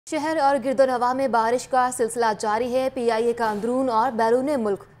शहर और गिरदोनवा में बारिश का सिलसिला जारी है। PIA का अंदरून और बैरून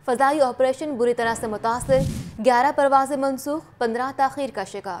मुल्क फजाई ऑपरेशन बुरी तरह से मुतासर, 11 परवाजें मनसूख, 15 ताखीर का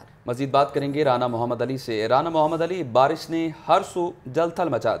शिकार। मजीद बात करेंगे राना मोहम्मद अली से। राना मोहम्मद अली, बारिश ने हर सू जलथल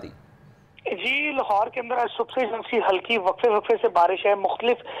मचा दी। जी, लाहौर के अंदर आज सुबह से हल्की वक्फे से बारिश है।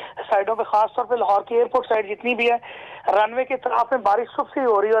 मुख्तलिफ साइडों पे, खास तौर पे लाहौर की एयरपोर्ट साइड जितनी भी है, रनवे के तरफ में बारिश सुबह से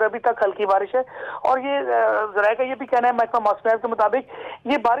हो रही है और अभी तक हल्की बारिश है। और ये जरा का ये भी कहना है महकमा मौसमियात के मुताबिक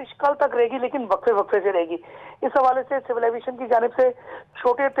ये बारिश कल तक रहेगी, लेकिन वक्फे से रहेगी। इस हवाले से सिविल एविएशन की जानिब से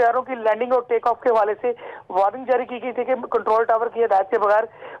छोटे तैयारों की लैंडिंग और टेक ऑफ के हवाले से वार्निंग जारी की गई थी कि कंट्रोल टावर की हिदायत के बगैर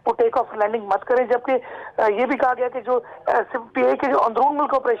वो टेक ऑफ लैंडिंग मत करें। जबकि ये भी कहा गया कि जो PIA के जो अंदरून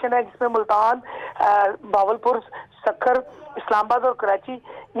मुल्क ऑपरेशन है, जिसमें मुल्तान, बावलपुर, सक्खर, इस्लामाबाद और कराची,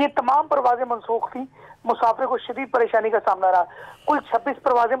 ये तमाम परवाजें मनसूख थी। मुसाफिर को शदीद परेशानी का सामना रहा। कुल 26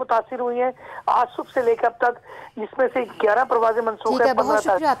 परवाजें मुतासिर हुई हैं आज सुबह से लेकर अब तक, जिसमें से 11 परवाजें मनसूख है। बहुत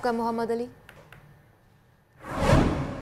शुक्रिया आपका मोहम्मद अली।